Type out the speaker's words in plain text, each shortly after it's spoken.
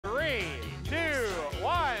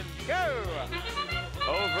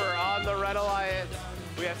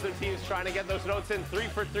some teams trying to get those notes in. 3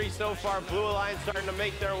 for 3 so far. Blue Alliance starting to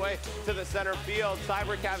make their way to the center field.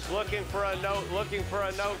 Cybercavs looking for a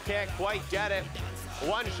note, can't quite get it.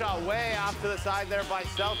 One shot way off to the side there by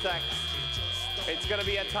Celtex. It's going to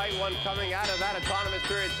be a tight one coming out of that autonomous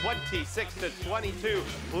period, 26-22.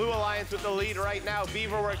 Blue Alliance with the lead right now.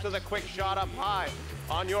 Beaverworks with a quick shot up high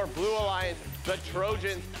on your Blue Alliance. The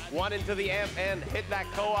Trojans one into the amp and hit that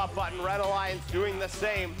co-op button. Red Alliance doing the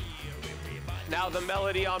same. Now the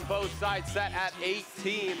melody on both sides set at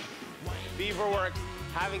 18. Beaverworks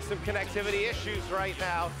having some connectivity issues right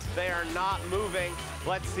now. They are not moving.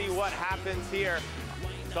 Let's see what happens here.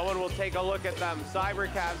 Someone will take a look at them.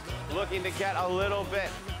 Cybercavs looking to get a little bit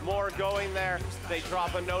more going there. They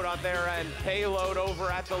drop a note on their end. Payload over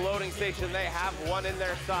at the loading station. They have one in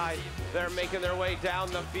their side. They're making their way down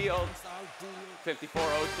the field.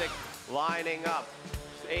 5406 lining up,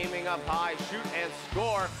 aiming up high, shoot and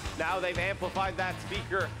score. Now they've amplified that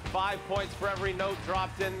speaker. 5 points for every note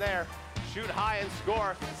dropped in there. Shoot high and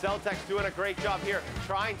score. Celtex doing a great job here,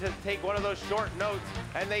 trying to take one of those short notes,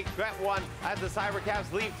 and they get one as the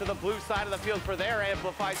Cybercavs leave to the blue side of the field for their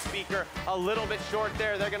amplified speaker. A little bit short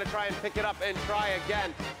there. They're going to try and pick it up and try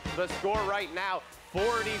again. The score right now,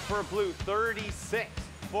 40 for blue, 36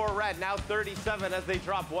 for red, now 37 as they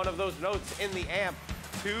drop one of those notes in the amp.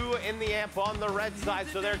 2 in the amp on the red side,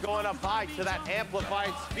 so they're going up high to that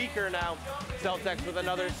amplified speaker now. Celtex with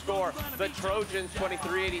another score. The Trojans,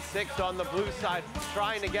 2386 on the blue side,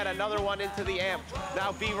 trying to get another one into the amp.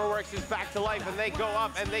 Now Beaverworks is back to life, and they go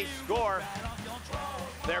up and they score.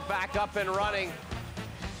 They're back up and running,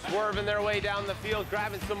 swerving their way down the field,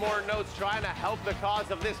 grabbing some more notes, trying to help the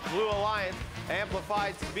cause of this Blue Alliance.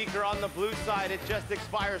 Amplified speaker on the blue side. It just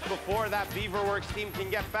expires before that Beaverworks team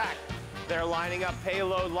can get back. They're lining up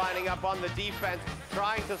payload, lining up on the defense,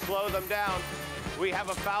 trying to slow them down. We have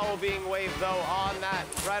a foul being waved, though, on that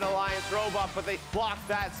Red Alliance robot, but they blocked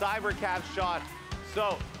that Cybercav shot.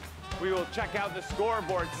 So we will check out the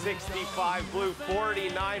scoreboard. 65 blue,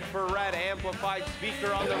 49 for red. Amplified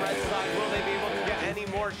speaker on the red side. Will they be able to get any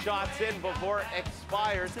more shots in before it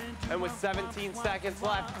expires? And with 17 seconds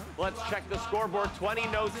left, let's check the scoreboard. 20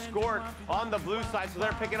 notes scored on the blue side, so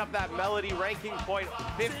they're picking up that melody ranking point.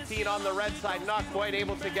 15 on the red side, not quite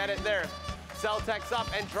able to get it there. Celtex up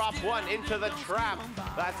and drop one into the trap.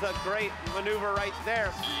 That's a great maneuver right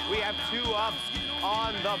there. We have 2 up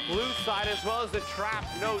on the blue side, as well as the trap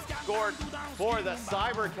note scored for the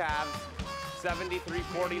Cybercavs.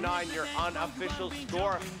 73-49, your unofficial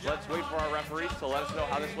score. Let's wait for our referees to let us know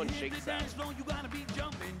how this one shakes out.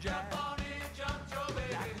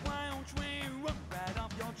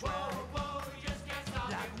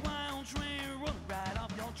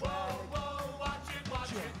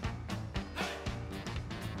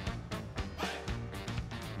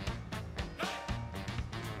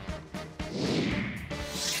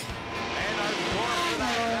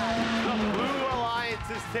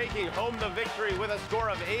 Is taking home the victory with a score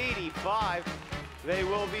of 85. They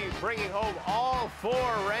will be bringing home all 4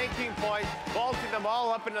 ranking points, vaulting them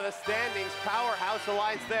all up into the standings. Powerhouse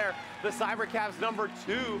Alliance there. The Cybercavs number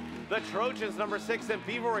 2, the Trojans number 6, and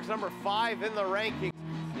Beaverworks number 5 in the rankings.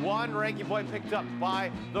 1 ranking point picked up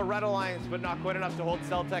by the Red Alliance, but not quite enough to hold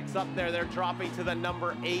Celtex up there. They're dropping to the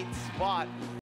number 8 spot.